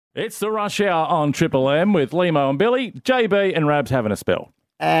It's the rush hour on Triple M with Lehmo and Billy. JB and Rabs having a spell.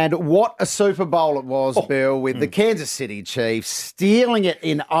 And what a Super Bowl it was, Bill, with the Kansas City Chiefs stealing it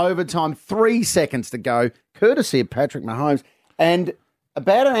in overtime, 3 seconds to go, courtesy of Patrick Mahomes. And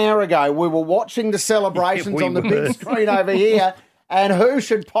about an hour ago, we were watching the celebrations on the big screen over here, and who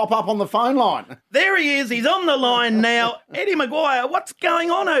should pop up on the phone line? There he is. He's on the line now. Eddie McGuire, what's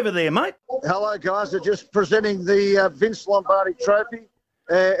going on over there, mate? Hello, guys. They're just presenting the Vince Lombardi Trophy.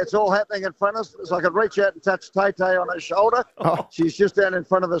 It's all happening in front of us. So I could reach out and touch Tay-Tay on her shoulder. Oh. She's just down in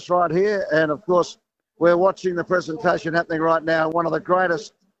front of us right here. And, of course, we're watching the presentation happening right now. One of the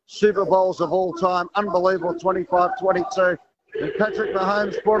greatest Super Bowls of all time. Unbelievable, 25-22. And Patrick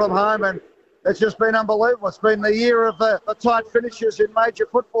Mahomes brought them home, and it's just been unbelievable. It's been the year of the tight finishes in major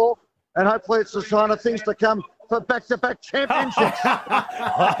football, and hopefully it's a sign of things to come for back-to-back championships.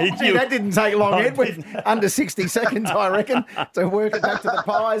 Gee, that didn't take long, Ed, with under 60 seconds, I reckon, to work it back to the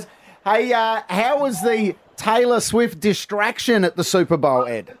Pies. Hey, how was the Taylor Swift distraction at the Super Bowl,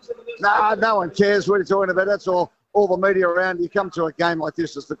 Ed? Nah, no one cares what you're talking about. That's all the media around. You come to a game like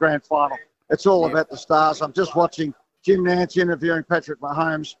this as the grand final. It's all about the stars. I'm just watching Jim Nantz interviewing Patrick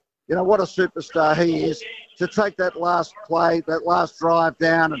Mahomes. You know, what a superstar he is. To take that last play, that last drive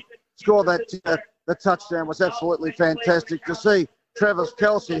down and score that the touchdown was absolutely fantastic. To see Travis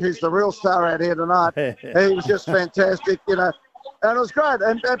Kelce, who's the real star out here tonight, he was just fantastic, you know. And it was great.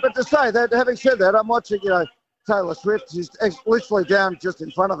 But to say that, having said that, I'm watching, you know, Taylor Swift. She's literally down just in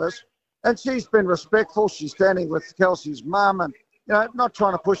front of us. And she's been respectful. She's standing with Kelsey's mum and, you know, not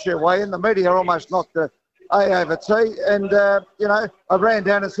trying to push her way in. The media almost knocked the A over T. And, you know, I ran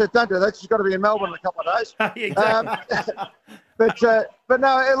down and said, don't do that. She's got to be in Melbourne in a couple of days. But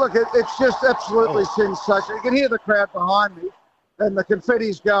no, look, it's just absolutely sensational. You can hear the crowd behind me and the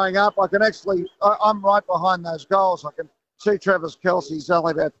confetti's going up. I can actually, I'm right behind those goals. I can see Travis Kelce's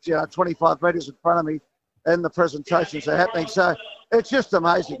only about 25 metres in front of me, and the presentations are happening. So it's just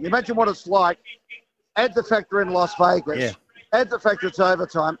amazing. Imagine what it's like. Add the fact we're in Las Vegas. Add the fact it's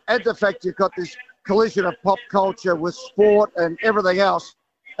overtime. Add the fact you've got this collision of pop culture with sport and everything else.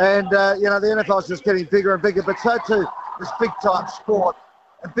 And, you know, the NFL is just getting bigger and bigger, but so too is big-time sport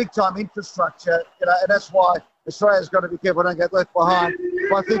and big-time infrastructure, you know, and that's why Australia's got to be careful don't get left behind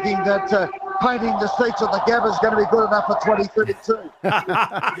by thinking that painting the seats on the Gabba is going to be good enough for 2032.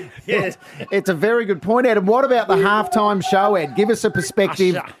 Yes, it's a very good point, Ed. And what about the halftime show, Ed? Give us a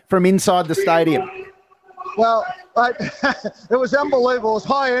perspective from inside the stadium. Well, it was unbelievable. It was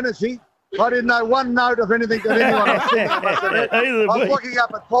high energy. I didn't know one note of anything that anyone was singing. I was looking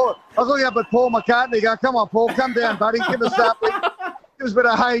up at Paul McCartney going, come on, Paul, come down, buddy, give us something. Give us a bit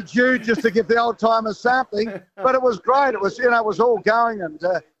of Hey Jude just to give the old timers something. But it was great. It was, you know, it was all going, and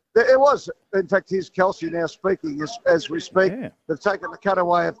it was. In fact, here's Kelce now speaking as we speak. Yeah. They've taken the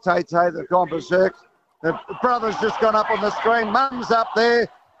cutaway of Tay-Tay. They've gone berserk. The brother's just gone up on the screen. Mum's up there.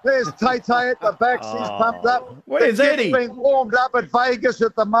 There's Tay-Tay at the back. She's pumped up. Where's Eddie? She's being warmed up at Vegas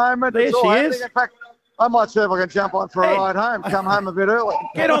at the moment. There she is. In fact, I might see if I can jump on for a ride home, come home a bit early.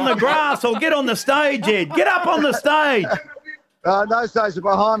 Get on the grass or get on the stage, Ed. Get up on the stage. Those days are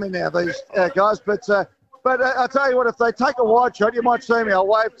behind me now, these guys. But I'll tell you what, if they take a wide shot, you might see me. I'll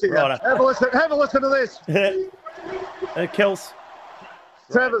wave to you. Right. Have a listen to this. Kels.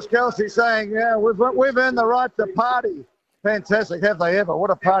 Travis Kelce saying, yeah, we've earned the right to party. Fantastic. Have they ever? What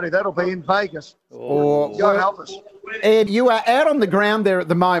a party. That'll be in Vegas. God help us. Ed, you are out on the ground there at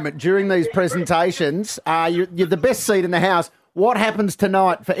the moment during these presentations. You're the best seat in the house. What happens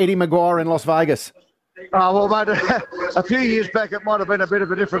tonight for Eddie McGuire in Las Vegas? Oh, well, mate, a few years back it might have been a bit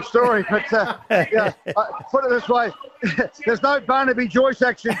of a different story. But, yeah, put it this way, there's no Barnaby Joyce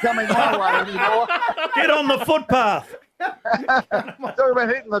action coming my way anymore. Get on the footpath. Talking about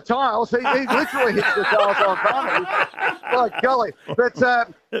hitting the tiles, he literally hits the tiles on Barnaby. Like golly. But,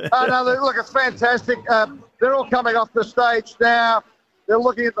 no, look, it's fantastic. They're all coming off the stage now. They're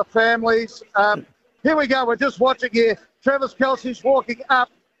looking at the families. Here we go. We're just watching here. Travis Kelce's walking up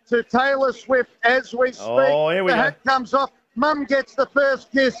to Taylor Swift as we speak. Oh, here we the go. hat comes off. Mum gets the first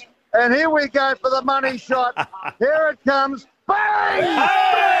kiss. And here we go for the money shot. Here it comes. Bang!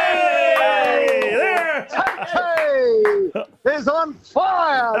 Hey! There! Hey! Is on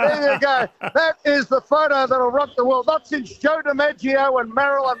fire. There you go. That is the photo that'll rock the world. Not since Joe DiMaggio and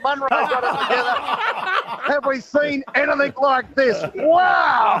Marilyn Monroe got it together have we seen anything like this.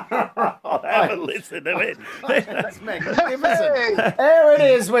 Wow! Have a listen to it. That's magnificent. There it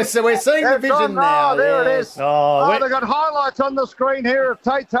is. We're seeing the vision now. There it is. Oh, they've got highlights on the screen here of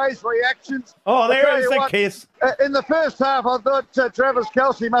Tay-Tay's reactions. Oh, there is the kiss. In the first half, I thought Travis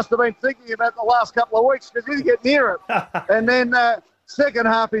Kelce must have been thinking about the last couple of weeks because he didn't get near it. And then Second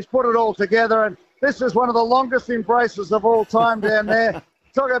half, he's put it all together, and this is one of the longest embraces of all time down there.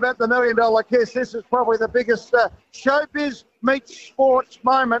 Talking about the $1 million kiss, this is probably the biggest showbiz meets sports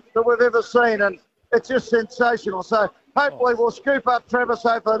moment that we've ever seen, and it's just sensational. So hopefully we'll scoop up Travis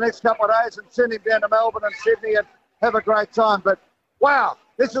over the next couple of days and send him down to Melbourne and Sydney and have a great time. But wow,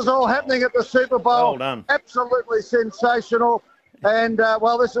 this is all happening at the Super Bowl. Well done. Absolutely sensational. And,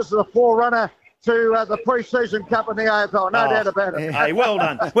 well, this is the forerunner to the pre-season cup in the AFL, no doubt about it. Hey, well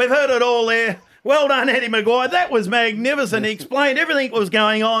done. We've heard it all there. Well done, Eddie McGuire. That was magnificent. He explained everything that was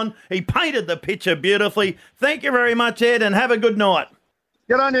going on. He painted the picture beautifully. Thank you very much, Ed, and have a good night.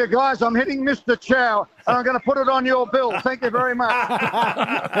 Get on you, guys. I'm hitting Mr. Chow, and I'm going to put it on your bill. Thank you very much.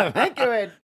 Thank you, Ed.